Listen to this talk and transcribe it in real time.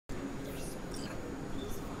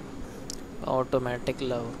Automatic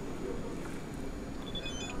love.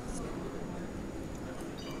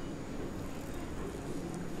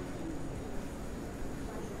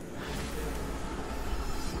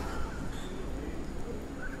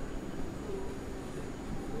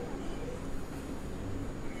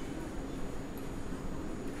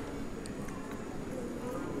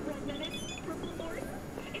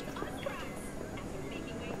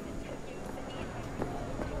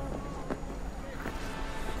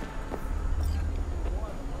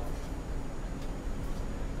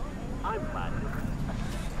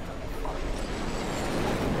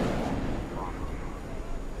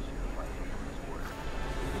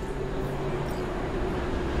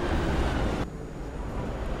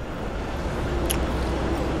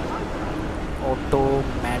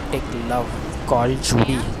 Automatic love call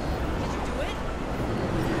Judy।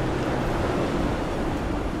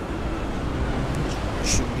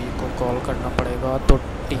 जुडी को call करना पड़ेगा तो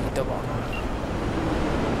टी दबाना।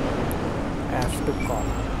 F to call।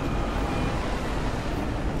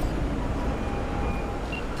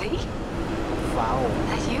 Lee? Wow।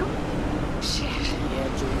 That you? Shit. Yeah,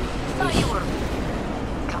 Judy। Thought you were.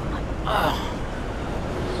 Come on.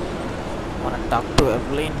 Wanna talk to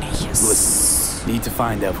Evelyn? Yes। Listen, need to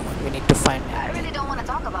find Evelyn. We need to find I really don't want to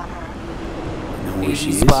talk about her. Know where she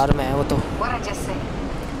इस is? बार में है वो तो What I just said.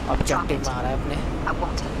 Objective में आ रहा है अपने। I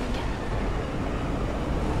won't tell you again.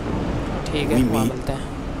 ठीक है, We वहाँ meet. मिलते हैं।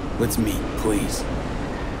 Let's meet, please.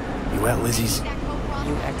 You at Lizzie's?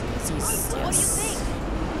 You at Lizzie's, yes।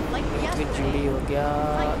 Meet with Judy हो गया,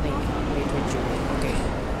 नहीं meet with Judy, okay।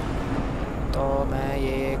 तो मैं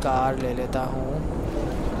ये कार ले लेता हूँ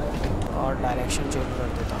और डायरेक्शन चेंज कर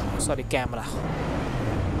देता हूँ, sorry camera.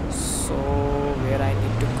 So where I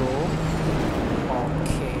need to go?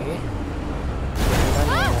 Okay।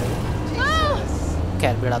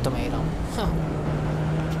 खैर बेड़ा तो मैं ही रहा हूँ।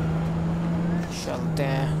 चलते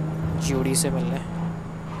हैं जूडी से मिलने।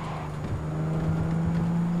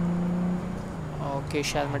 ओके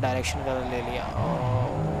शायद मैं डायरेक्शन कलर ले लिया।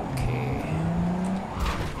 ओके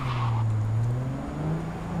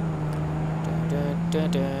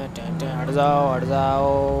हट जाओ हट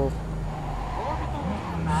जाओ।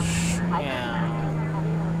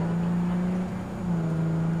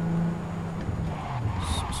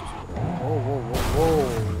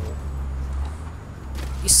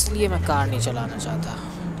 इसलिए मैं कार नहीं चलाना चाहता,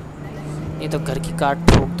 नहीं तो घर की कार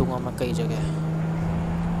ठोक दूंगा मैं कई जगह।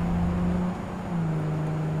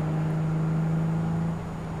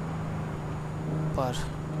 पर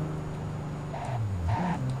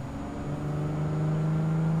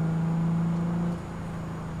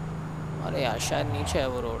अरे यार शायद नीचे है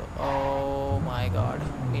वो रोड। ओह माय गॉड,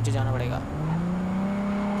 नीचे जाना पड़ेगा।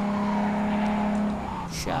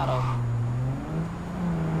 शैडो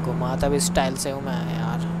घुमाता भी स्टाइल से हूँ मैं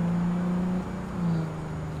यार।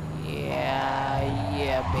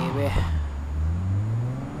 ये बेबे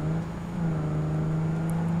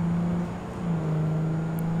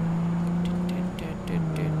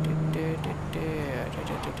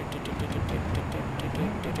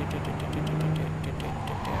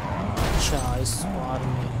अच्छा इस बार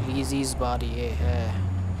में लीजी इस बार ये है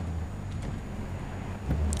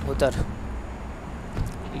उधर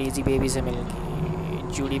लीजी बेबी से मिल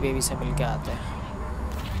जूडी बेबी से मिल के आते हैं।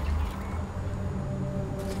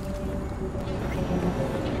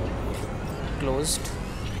 क्लोज्ड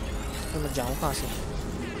तो मैं जाऊँ कहाँ से?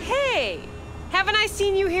 Hey, haven't I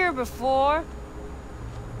seen you here before?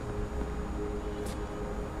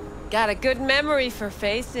 Got a good memory for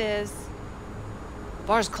faces.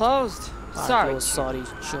 Bar's closed. Sorry. Sorry,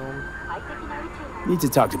 Chum. Need to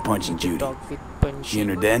talk to Punching Judy. Talk with Punching. She in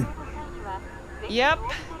her den? Yep.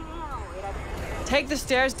 Take the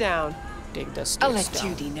stairs down. Take the stairs I'll let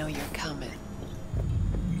down. Judy know you're coming.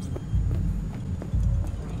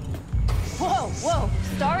 Whoa, whoa,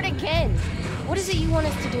 start again. What is it you want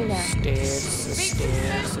us to do now?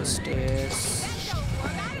 Stairs.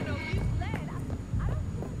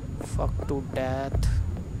 Fuck to death.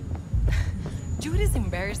 Judy's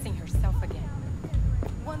embarrassing herself again.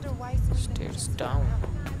 Wonder why Stairs down.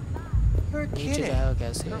 You're नीचे kidding. जाएगा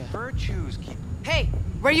कैसे? Her virtues keep. Hey,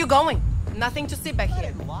 where are you going? Nothing to sit back Let here.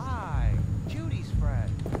 it lie. Judy's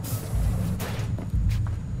friend.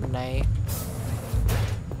 नहीं.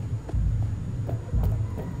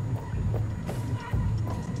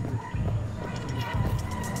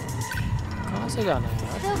 कहाँ से जाना है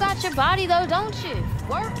यार? Still got your body though, don't you?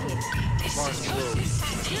 Work it.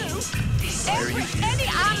 Every penny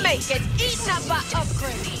I make gets eaten up by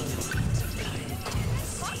upgrades.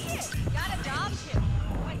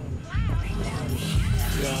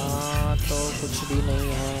 यहाँ तो कुछ भी नहीं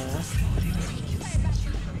है।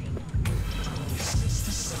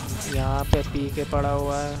 यहाँ पे पी के पड़ा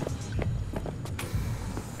हुआ है,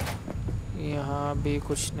 यहाँ भी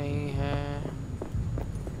कुछ नहीं है।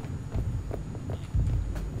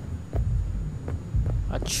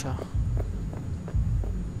 अच्छा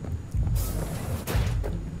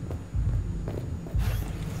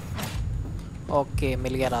ओके,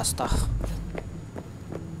 मिल गया रास्ता।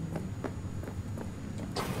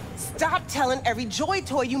 Stop telling every joy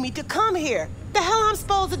toy you meet to come here. The hell I'm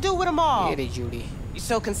supposed to do with them all? ये रही Judy. You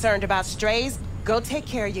so concerned about strays? Go take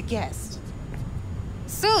care of your guests.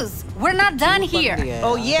 Suze, we're not done here.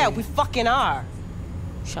 Oh yeah, we fucking are.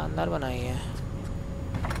 शानदार बनाई है।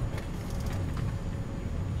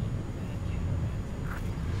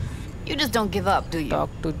 You just don't give up, do you? Talk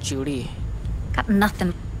to Judy। Got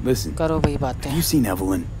nothing. Listen, करो वही बातें। have you seen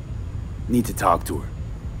Evelyn? Need to talk to her.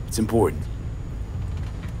 It's important.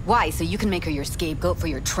 Why? So you can make her your scapegoat for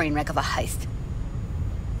your train wreck of a heist?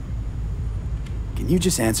 Can you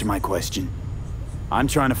just answer my question? I'm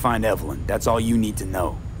trying to find Evelyn. That's all you need to know.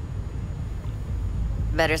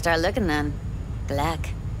 Better start looking then. Black.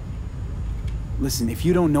 Listen, if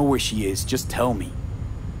you don't know where she is, just tell me.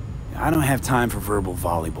 I don't have time for verbal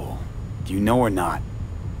volleyball. Do you know or not?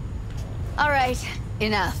 All right,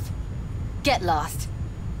 enough. Get lost.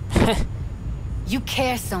 You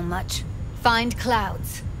care so much. Find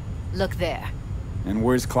Clouds. Look there. And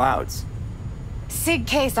where's Clouds? Sig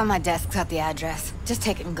case on my desk's got the address. Just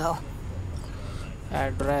take it and go.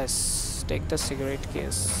 Address. Take the cigarette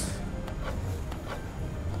case.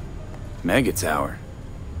 Mega Tower.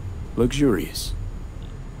 Luxurious.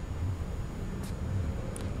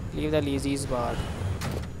 Leave the Lizzie's bar.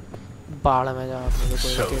 बाढ़ में जा, मुझे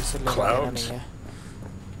कोई देर से लेना नहीं है।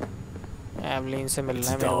 Evelyn से मिलना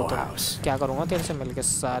है मेरे को तो। क्या करूँगा तेरे से मिलके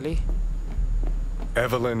साली?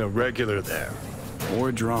 Evelyn a regular there. Or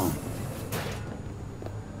a drone.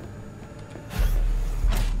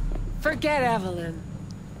 Forget Evelyn.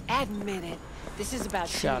 Admit it. This is about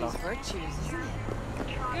Shut Judy's up. virtues, isn't it?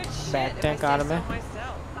 Good shit. बैठते हैं if I कार say में। so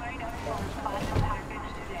myself.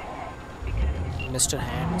 Mr.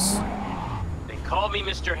 Hands। They call me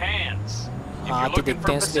Mr. Hands. If हाँ you're तो looking दिखते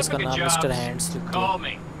for हैं इसलिए इसका Pacifica नाम Mr. jobs, Hands लिखते हैं। call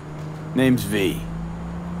me. Name's V.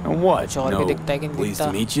 And what? कुछ और भी No, दिखता है कि नहीं pleased to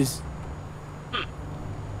दिखता? meet you.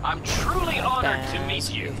 I'm truly honored to meet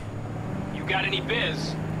you. You got any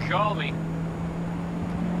biz? Call me.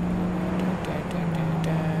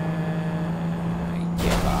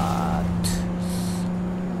 ये बात।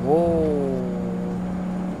 वो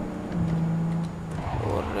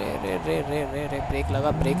रे ब्रेक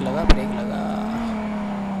लगा ब्रेक लगा ब्रेक लगा।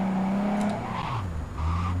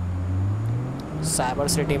 साइबर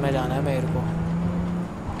सिटी में जाना है मेरे को।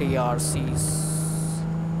 TRCs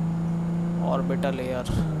ऑर्बिटल एयर,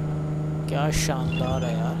 क्या शानदार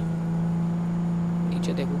है यार।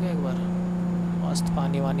 नीचे देखोगे एक बार, मस्त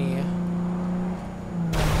पानी वानी है।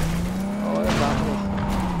 और बाप रे,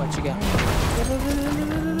 बच गया।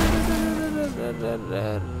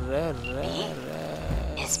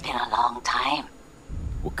 It's been a long time.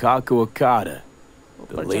 Wakako Okada,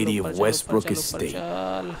 the lady of Westbrook Estate.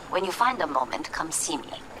 When you find a moment, come see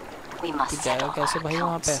me. We must settle कैसे our भाई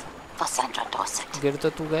वहाँ पे? accounts for Sandra Dorset. गिर तो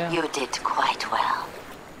तू गया। You did quite well.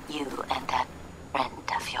 You and that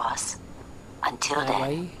friend of yours. Until then.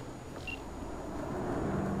 भाई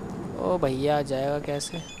ओ भैया आ जाएगा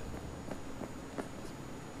कैसे?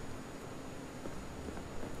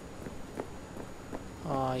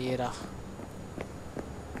 हाँ ये रहा,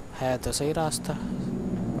 है तो सही रास्ता,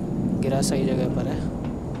 गिरा सही जगह पर है।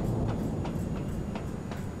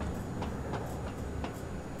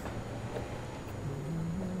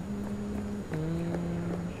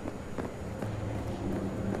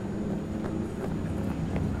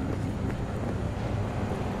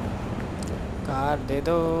 कार दे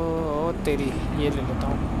दो। ओ तेरी, ये ले लेता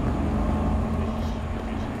हूँ।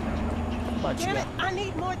 बच Damn गया। it, I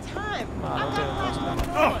need more time. मारो I तेरे got pass. lots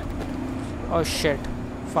going on. Oh shit,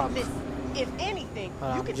 fuck. Listen, if anything, you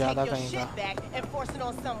हाँ, can ज़्यादा take your कहेगा। shit back and force it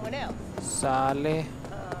on someone else. साले,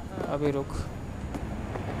 अभी रुक।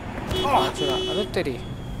 चुरा, अरे तेरी,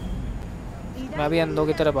 मैं अभी अंधों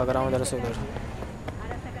की तरह भाग रहा हूँ इधर से उधर।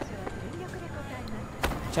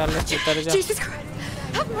 चल इधर जा। Jesus Christ,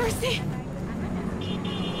 have mercy.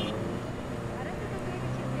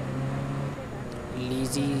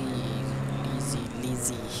 लीजी लीजी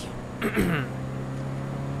लीजी।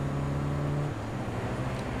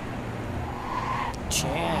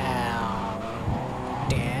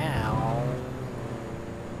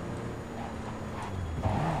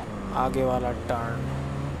 आगे वाला टर्न।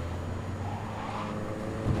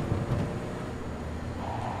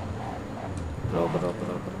 रोक रोक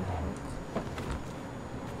रोक रोक।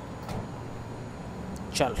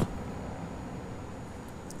 चल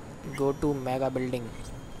Go to mega building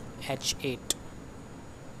H8.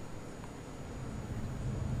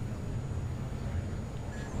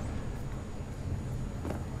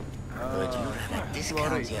 But you had a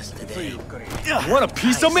discount yesterday. Want a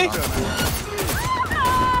piece of me?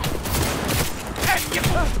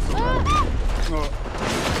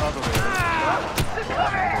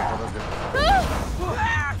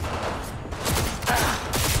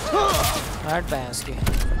 हट भैंस की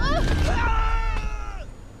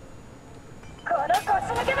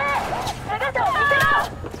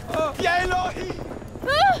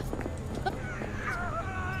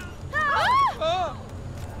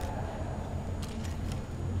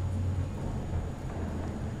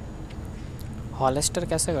हॉलिस्टर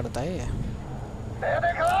कैसे करता है ये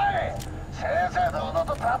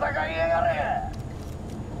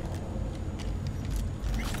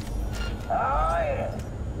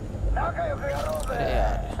अरे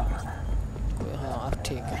यार हाँ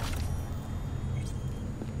ठीक है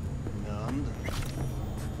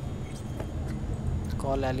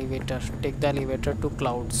Call elevator. Take the elevator to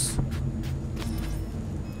clouds.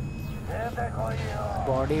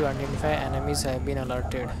 Body to identify enemies have been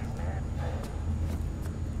alerted.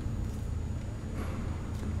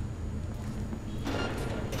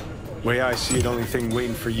 Way I see it, only thing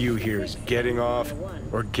waiting for you here is getting off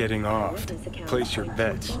or getting off. Place your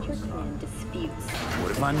bets.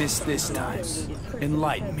 What if I miss this time?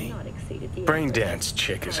 Enlighten me. Braindance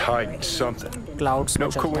chick is hiding something. Clouds No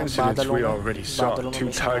coincidence we already saw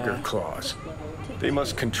two tiger claws. They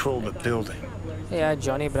must control the building. Yeah,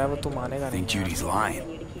 Johnny Bravo, tu manega I think Judy's lying.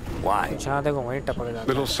 Why? जहाँ देखो वहीं टपक जाता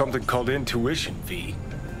Little something called intuition, V.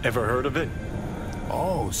 Ever heard of it?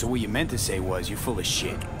 Oh, so what you meant to say was you're full of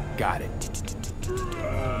shit. Got it.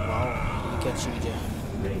 Wow, ये क्या चीज़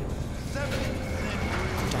है?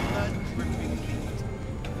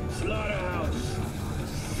 Slaughterhouse.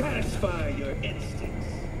 Satisfy your instincts.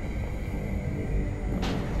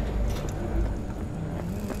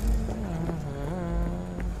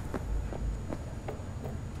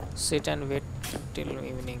 Sit and wait till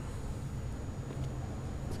evening.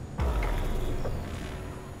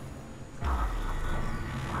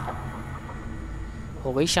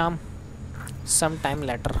 हो गई शाम. Some time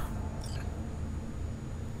later.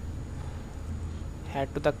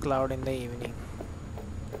 Head to the cloud in the evening.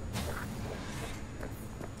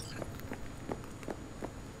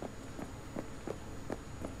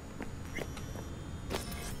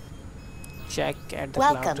 Check at the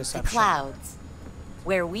cloud Welcome to reception. Clouds,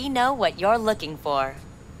 where we know what you're looking for.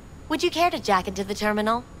 Would you care to jack into the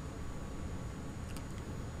terminal?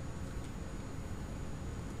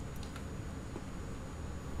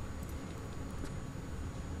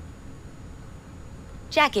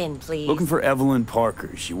 Jack in, please. Looking for Evelyn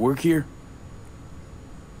Parker. She work here?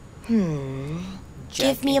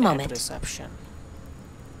 Give me a moment. Reception.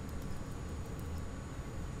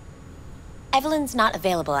 Evelyn's not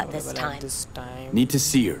available at this Available time. at this time. Need to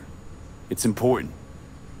see her. It's important.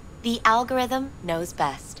 The algorithm knows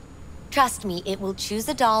best. Trust me, it will choose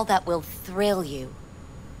a doll that will thrill you.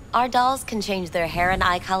 Our dolls can change their hair and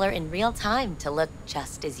eye color in real time to look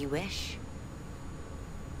just as you wish.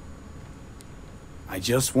 I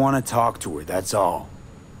just want to talk to her, that's all.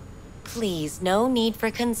 Please, no need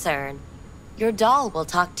for concern. Your doll will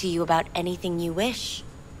talk to you about anything you wish.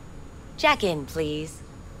 Jack in, please.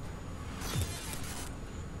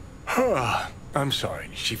 I'm sorry,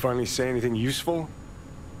 did she finally say anything useful?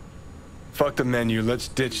 Fuck the menu, let's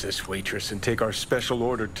ditch this waitress and take our special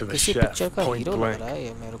order to the किसी chef, picture का point hero लग blank. रहा है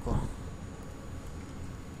ये मेरे को.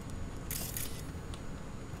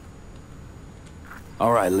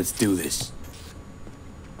 All right, let's do this.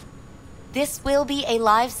 This will be a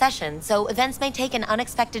live session, so events may take an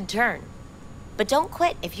unexpected turn. But don't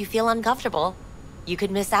quit if you feel uncomfortable. You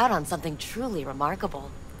could miss out on something truly remarkable.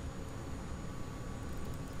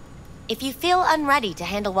 If you feel unready to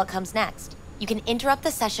handle what comes next, you can interrupt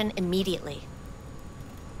the session immediately.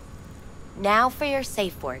 Now for your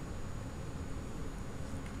safe word.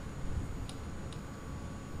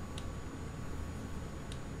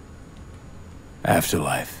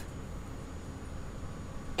 Afterlife.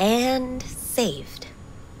 And saved.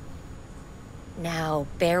 Now,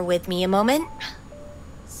 bear with me a moment.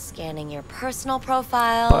 Scanning your personal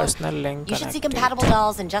profile. Personal link You should see connected. compatible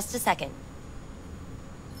dolls in just a second.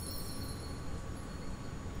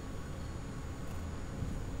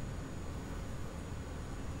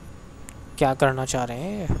 क्या करना चाह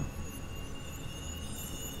रहे हैं?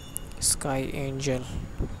 Sky Angel.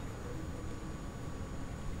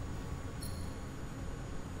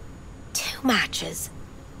 Two matches.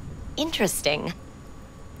 Interesting.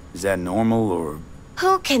 Is that normal or...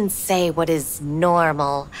 Who can say what is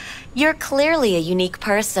normal? You're clearly a unique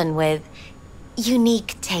person with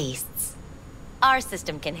unique tastes. Our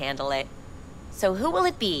system can handle it. So who will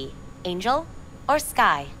it be? Angel or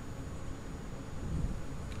Sky?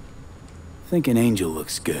 I think an angel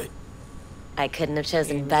looks good. I couldn't have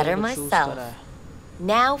chosen Angel better को choose myself. करा है.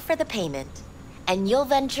 Now for the payment, and you'll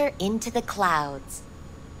venture into the clouds.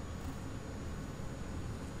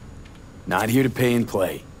 Not here to pay and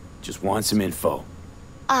play. Just want some info.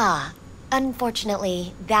 Ah,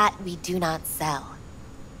 unfortunately, that we do not sell.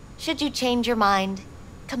 Should you change your mind,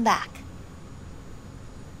 come back.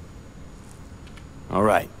 All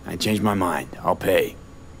right, I changed my mind. I'll pay.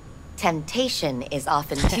 Temptation is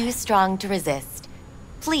often too strong to resist.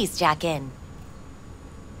 Please jack in.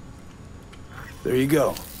 There you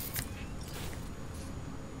go.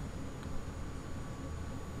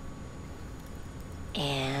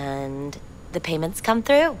 And the payments come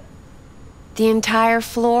through. The entire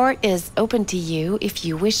floor is open to you if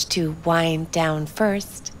you wish to wind down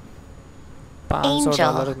first. $500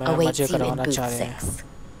 Angel में awaits मजे you in करवाना booth चाह रहे हैं. 6.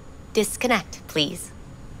 Disconnect, please.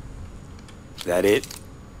 Is that it?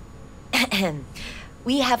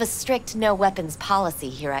 We have a strict no weapons policy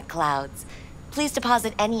here at Clouds. Please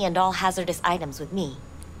deposit any and all hazardous items with me.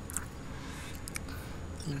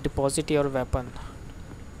 Deposit your weapon.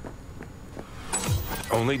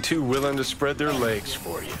 Only two willing to spread their legs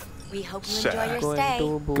for you. We hope you Sad. enjoy your Go stay.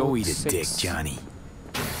 into booth Go eat a 6. dick, Johnny.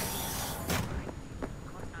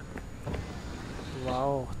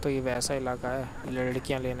 Wow, तो ये वैसा इलाका है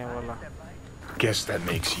लड़कियां लेने वाला. Guess that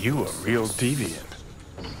makes you a real deviant.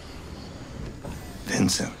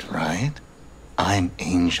 Vincent, right? I'm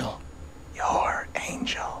Angel. You're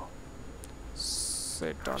Angel.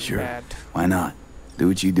 Sit on Sure. bed. Why not? Do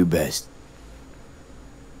what you do best.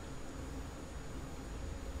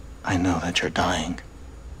 I know that you're dying.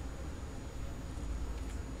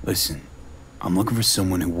 Listen, I'm looking for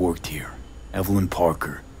someone who worked here. Evelyn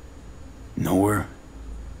Parker. Know her?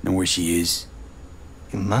 Know where she is?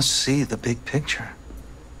 You must see the big picture.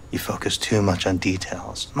 You focus too much on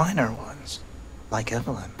details, minor ones, like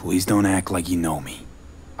Evelyn. Please don't act like you know me.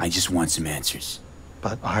 I just want some answers.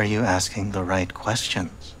 But are you asking the right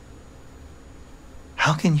questions?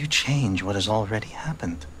 How can you change what has already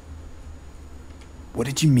happened? What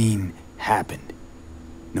did you mean, happened?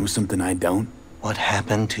 Know something I don't? What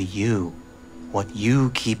happened to you? What you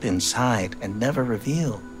keep inside and never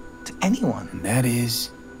reveal to anyone? And that is...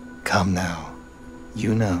 Come now.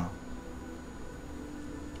 You know.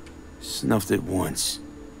 Snuffed it once.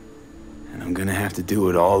 And I'm gonna have to do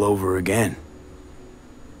it all over again.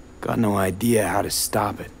 Got no idea how to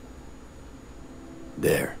stop it.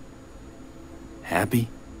 There. Happy?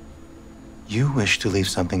 You wish to leave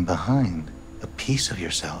something behind, a piece of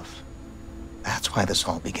yourself. That's why this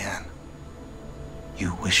all began.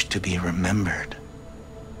 You wish to be remembered.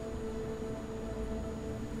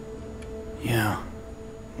 Yeah.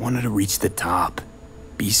 Wanted to reach the top.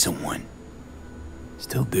 Be someone.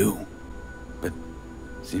 Still do. But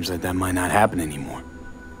seems like that might not happen anymore.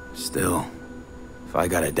 Still, if I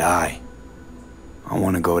gotta die, I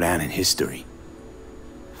want to go down in history.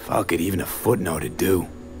 Fuck it, even a footnote would do.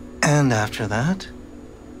 And after that?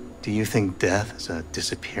 Do you think death is a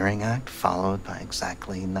disappearing act followed by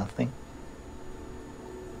exactly nothing?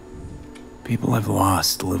 People I've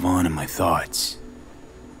lost live on in my thoughts.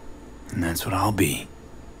 And that's what I'll be.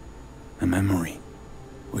 A memory.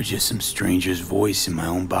 Or just some stranger's voice in my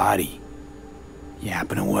own body.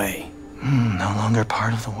 Yapping away. No longer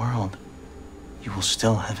part of the world. You will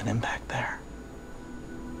still have an impact there.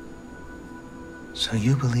 So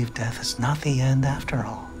you believe death is not the end after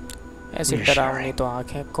all? ऐसी डरावनी तो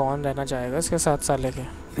आंखें कौन रहना चाहेगा इसके साथ साले के.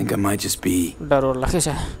 I think I might just be डर और लगे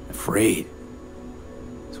जाए. afraid.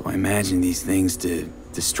 So I imagine these things to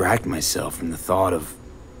distract myself from the thought of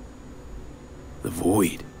the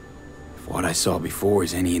void. If what I saw before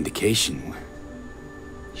is any indication.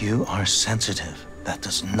 You are sensitive. That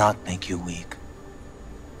does not make you weak.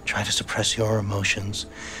 Try to suppress your emotions,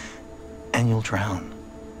 and you'll drown.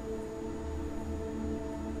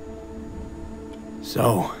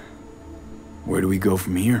 So, where do we go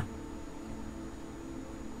from here?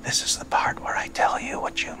 This is the part where I tell you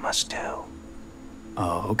what you must do.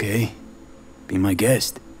 Oh, okay. Be my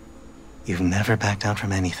guest. You've never backed down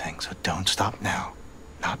from anything, so don't stop now.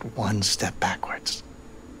 Not one step backwards.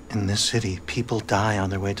 In this city, people die on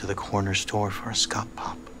their way to the corner store for a scop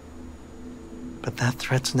pop. But that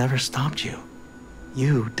threat's never stopped you.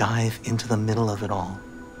 You dive into the middle of it all.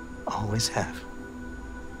 Always have.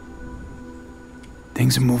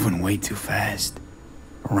 Things are moving way too fast.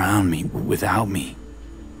 Around me, without me.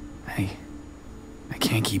 I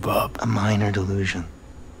can't keep up. A minor delusion.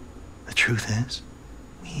 The truth is,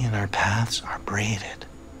 we and our paths are braided,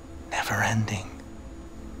 never-ending,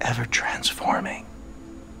 ever-transforming.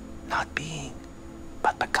 Not being,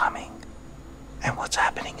 but becoming. And what's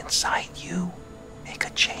happening inside you, it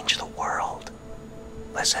could change the world.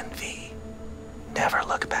 Listen, V. Never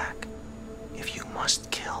look back. If you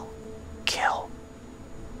must kill, kill.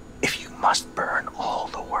 If you must burn all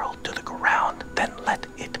the world to the ground, then let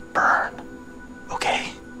it burn.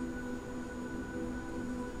 Okay?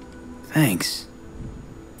 Thanks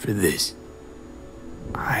for this.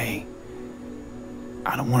 I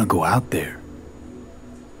don't want to go out there.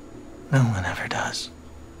 No one ever does.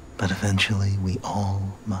 But eventually we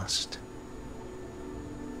all must.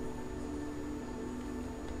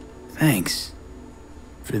 Thanks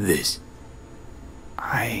for this.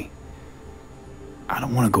 I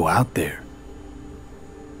don't want to go out there.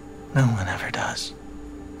 No one ever does.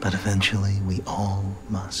 But eventually we all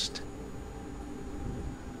must.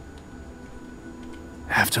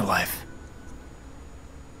 Afterlife.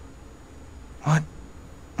 What?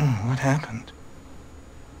 What happened?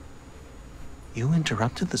 You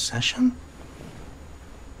interrupted the session?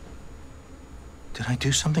 Did I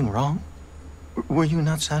do something wrong? Were you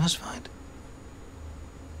not satisfied?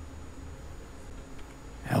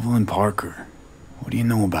 Evelyn Parker. What do you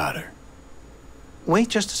know about her? Wait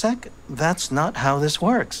just a sec. That's not how this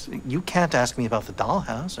works. You can't ask me about the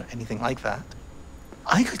dollhouse or anything like that.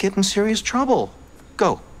 I could get in serious trouble.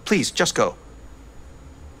 Go. Please, just go.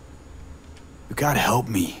 You gotta help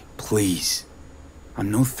me, please. I'm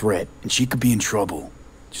no threat, and she could be in trouble.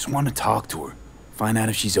 Just want to talk to her. Find out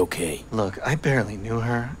if she's okay. Look, I barely knew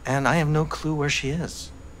her, and I have no clue where she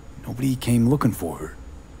is. Nobody came looking for her.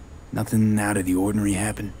 Nothing out of the ordinary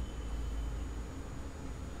happened.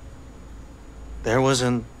 There was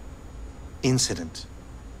an incident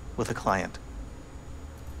with a client.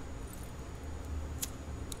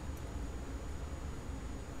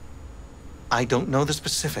 I don't know the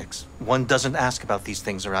specifics. One doesn't ask about these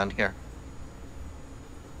things around here.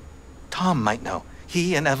 Tom might know.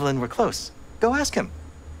 He and Evelyn were close. Go ask him.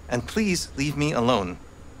 And please leave me alone.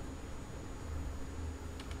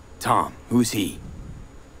 Tom, who's he?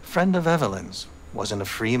 Friend of Evelyn's. Wasn't a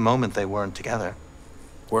free moment they weren't together.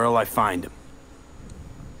 Where'll I find him?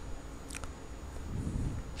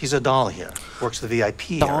 He's a doll here. Works the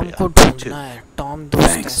VIP area. Tom दोस्त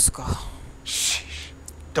है इसका. Shh.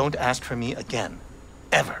 Don't ask for me again.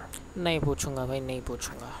 Ever. नहीं पूछूंगा भाई, नहीं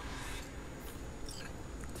पूछूंगा.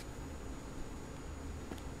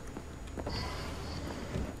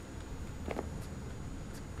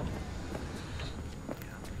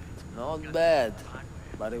 Not bad,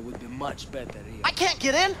 but it would be much better here. I can't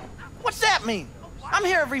get in? What's that mean? I'm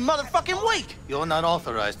here every motherfucking week. You're not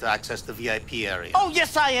authorized to access the VIP area. Oh,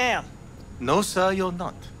 yes, I am. No, sir, you're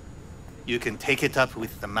not. You can take it up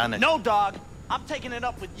with the manager. No, dog. I'm taking it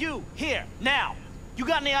up with you, here, now. You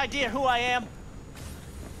got any idea who I am?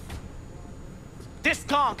 This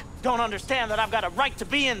conch don't understand that I've got a right to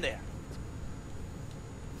be in there.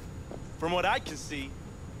 From what I can see,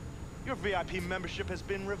 your VIP membership has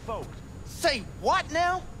been revoked. Say what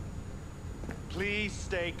now? Please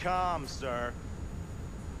stay calm, sir.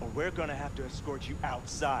 Or we're gonna have to escort you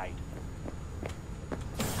outside.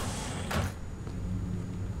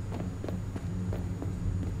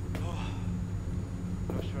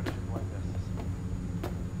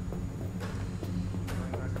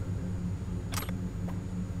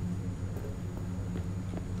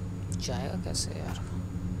 जाएगा कैसे यार?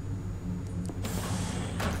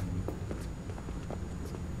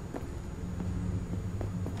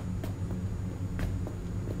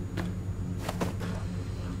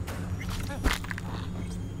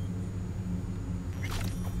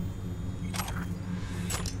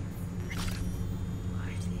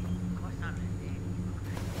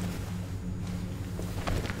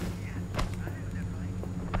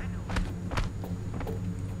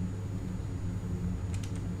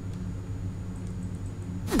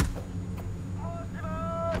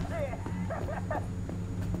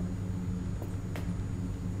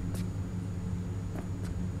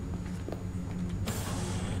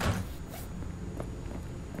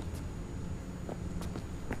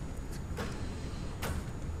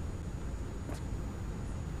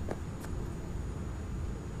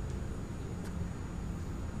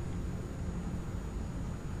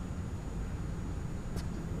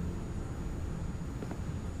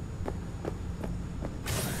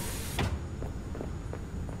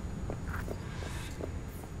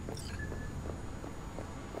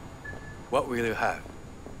 What will you have?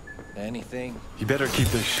 Anything? You better keep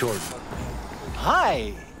this short.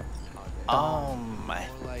 Hi.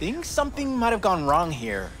 I think something might have gone wrong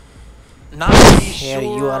here. Not really Here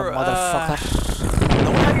sure. you are, motherfucker.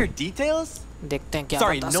 Don't have your details? देखते हैं क्या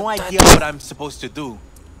Sorry, बता no सकता है idea what I'm supposed to do.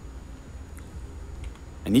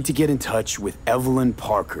 I need to get in touch with Evelyn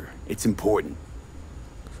Parker. It's important.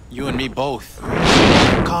 You and me both.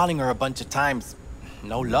 Calling her a bunch of times.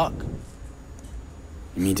 No luck.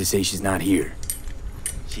 You mean to say she's not here?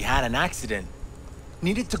 She had an accident.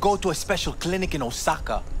 Needed to go to a special clinic in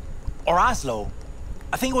Osaka. Or Oslo.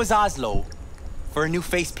 I think it was Oslo. For a new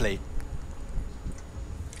faceplate.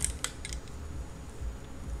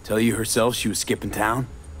 Tell you herself she was skipping town?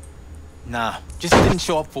 Nah, just didn't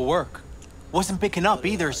show up for work. Wasn't picking up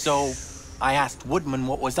either, so I asked Woodman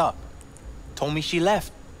what was up. Told me she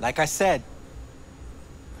left, like I said.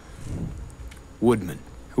 Woodman,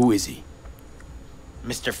 who is he?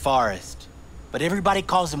 Mr. Forrest. But everybody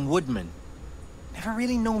calls him Woodman. Never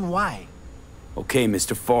really known why. Okay,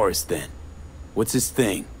 Mr. Forrest then. What's his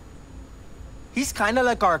thing? He's kinda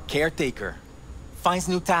like our caretaker. Finds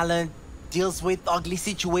new talent, deals with ugly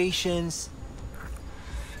situations.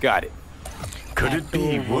 Got it. Could it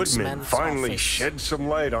be Woodman Woodsman's finally office. shed some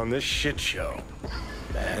light on this shit show?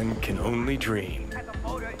 Man can only dream.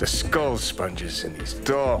 The skull sponges in these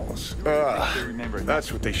dolls. Ugh,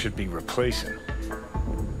 that's what they should be replacing.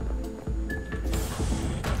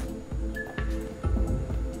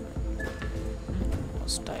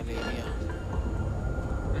 Hostile area.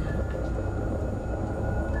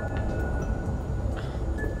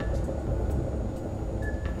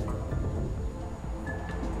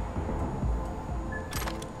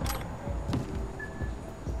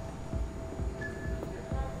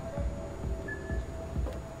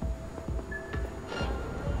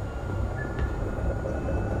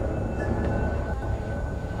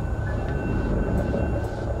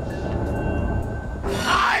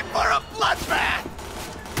 Time for a bloodbath!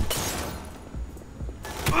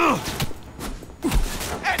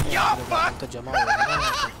 And you're fucked! तो जमा हो गया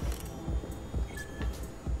ना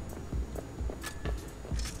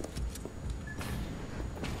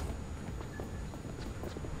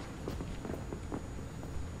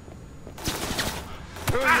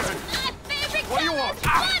What do you want?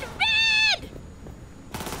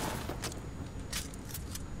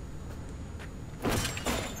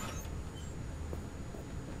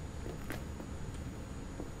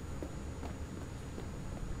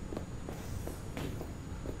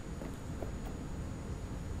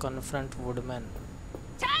 confront Woodman.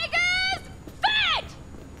 Tigers! Fed!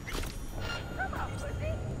 Come on,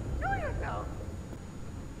 pussy. Show yourself.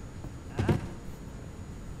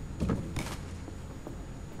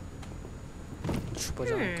 छुप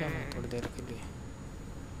जाऊं क्या मैं थोड़ी देर के लिए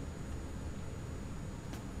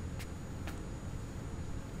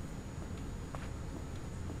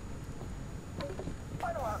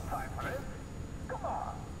I don't have time for this. Come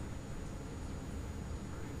on.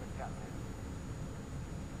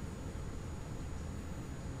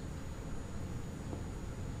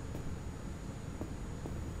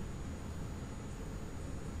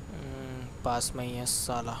 पास में ही है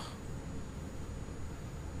साला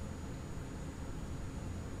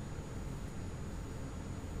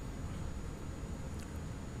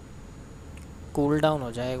कूल डाउन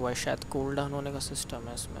हो जाए एक बार शायद कूल डाउन होने का सिस्टम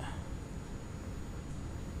है इसमें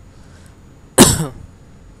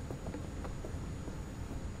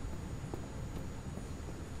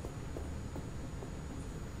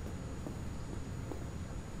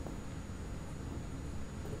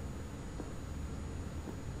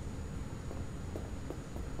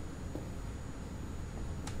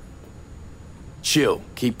Chill,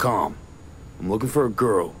 keep calm. I'm looking for a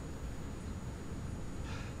girl.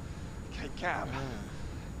 Okay, Cap.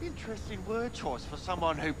 Interesting word choice for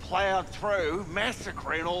someone who plowed through,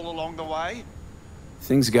 massacring all along the way.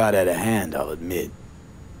 Things got out of hand, I'll admit.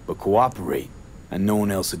 But cooperate, and no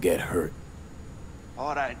one else will get hurt.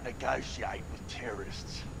 I don't negotiate with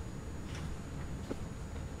terrorists.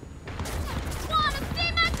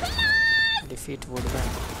 defeat Woodman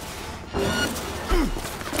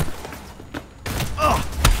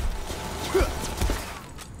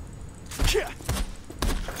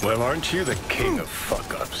Well, aren't you the king of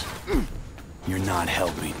fuck-ups? You're not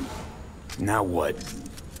helping. Now what?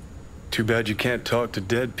 Too bad you can't talk to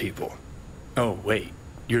dead people. Oh, wait.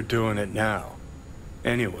 You're doing it now.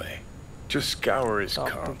 Anyway, just scour his talk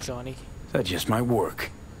car. to Johnny That just might work.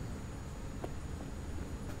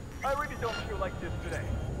 I really don't feel like this today.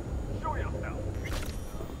 Show yourself.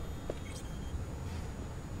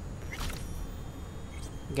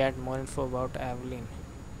 get more info about Evelyn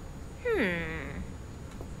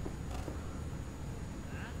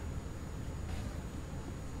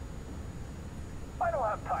I don't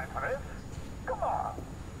have time for this. Come on.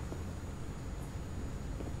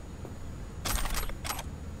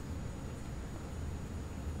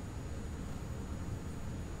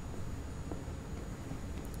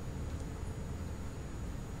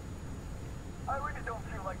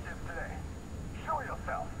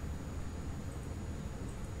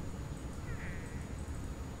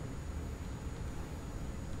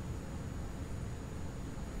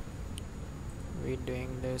 doing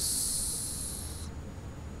this?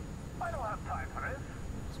 I don't have time for this.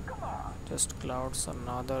 Come on. Just clouds,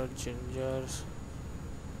 another ginger.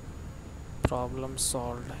 Problem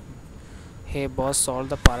solved. Hey boss, solve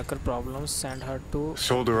the Parker problem. Send her to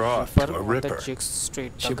Sold her off to a on Ripper. the Jigs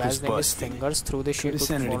Street. The Ship was guy's name is busted. Fingers. Through the ship Could've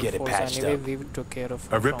sent her to get it patched anyway, up. we took care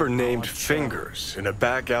of A her Ripper from named now on. Fingers in a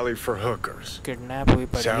back alley for hookers. Kidnap हुई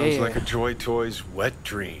पड़ी है Sounds ये. like a Joy Toy's wet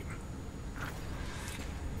dream.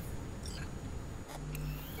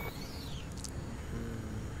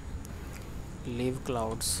 Leave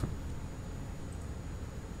clouds.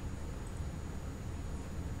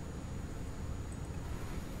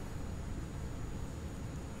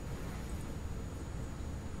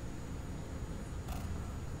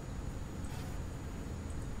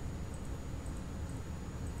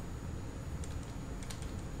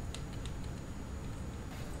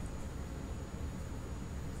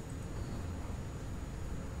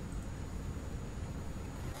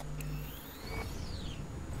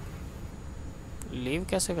 Leave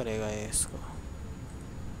कैसे करेगा ये इसको?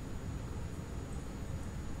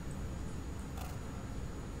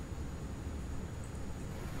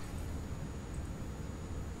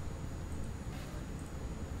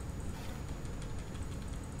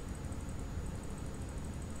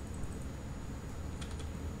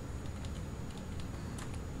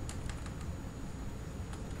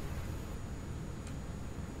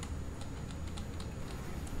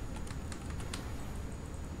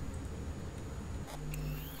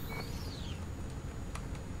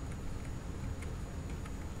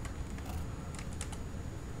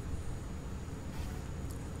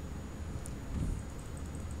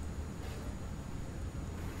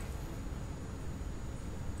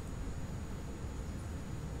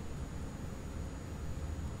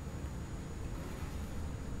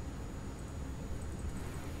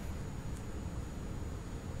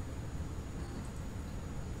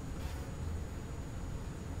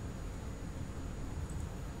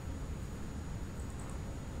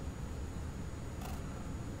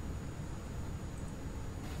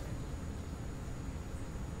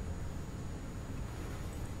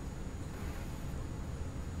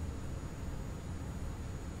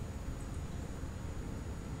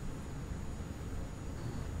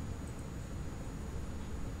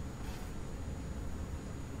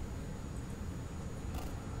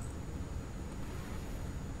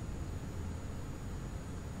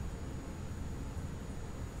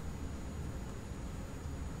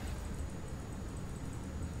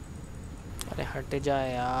 अरे हट जा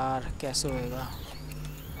यार, कैसे होएगा?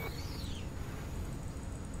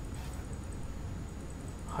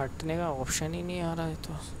 हटने का ऑप्शन ही नहीं आ रहा है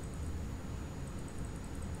तो.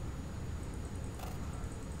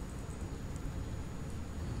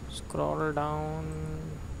 Scroll down.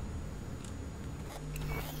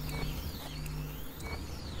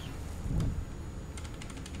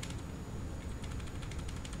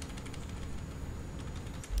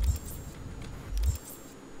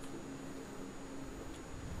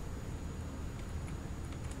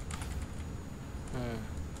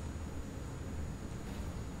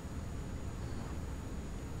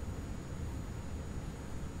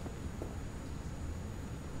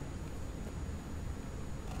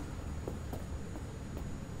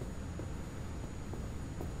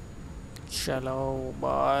 चलो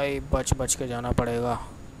भाई, बच बच के जाना पड़ेगा.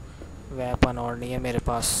 वेपन और नहीं है मेरे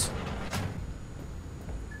पास.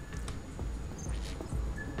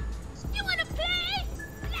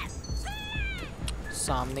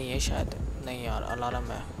 सामने ये शायद नहीं यार,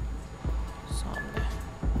 अलार्म है सामने.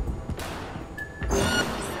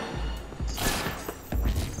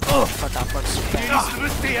 फटाफट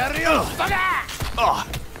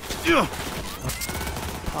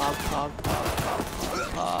भाग भाग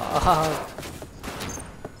भाग.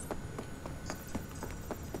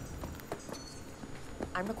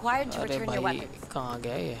 I'm required to अरे return your भाई weapons. कहाँ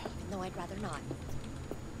गया ये? No, I'd rather not.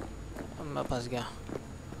 मैं फंस गया.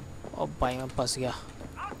 ओ भाई मैं फंस गया.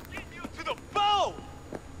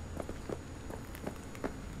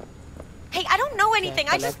 Hey, I don't know anything.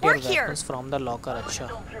 I just work here. Weapons from the locker. अच्छा.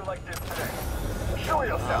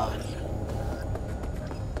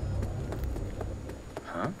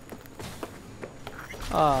 Huh?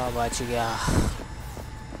 बच गया.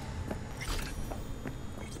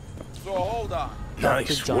 So hold on.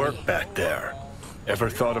 Nice work back there. Ever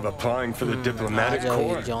thought of applying for the diplomatic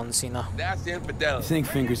corps? John Cena. That's infidelity. I think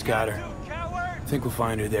Fingers got her. I think we'll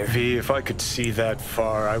find her there. V, if I could see that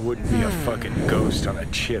far, I wouldn't be a fucking ghost on a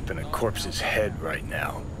chip in a corpse's head right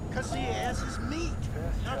now. Because the ass is meat,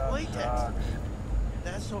 not latex.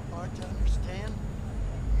 That's so hard to understand.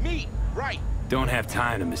 Meat, right. Don't have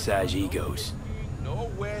time to massage egos.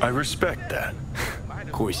 I respect that.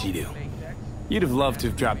 Of course you do. You'd have loved to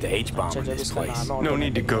have dropped the H-bomb on this place. No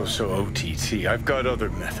need to go so OTT. I've got other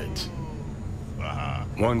methods.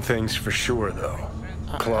 One thing's for sure, though.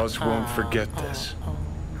 Claus won't forget this.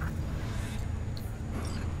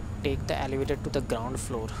 Take the elevator to the ground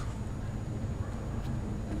floor.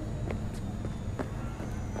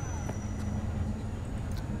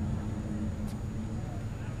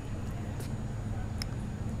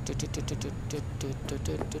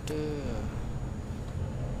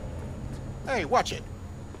 Hey, watch it.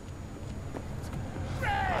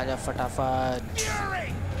 आजा फटाफट.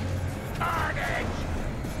 Carnage!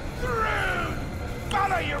 Through!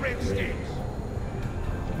 Follow your instincts!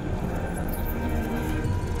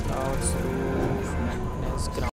 Clouds roof, madness, ground.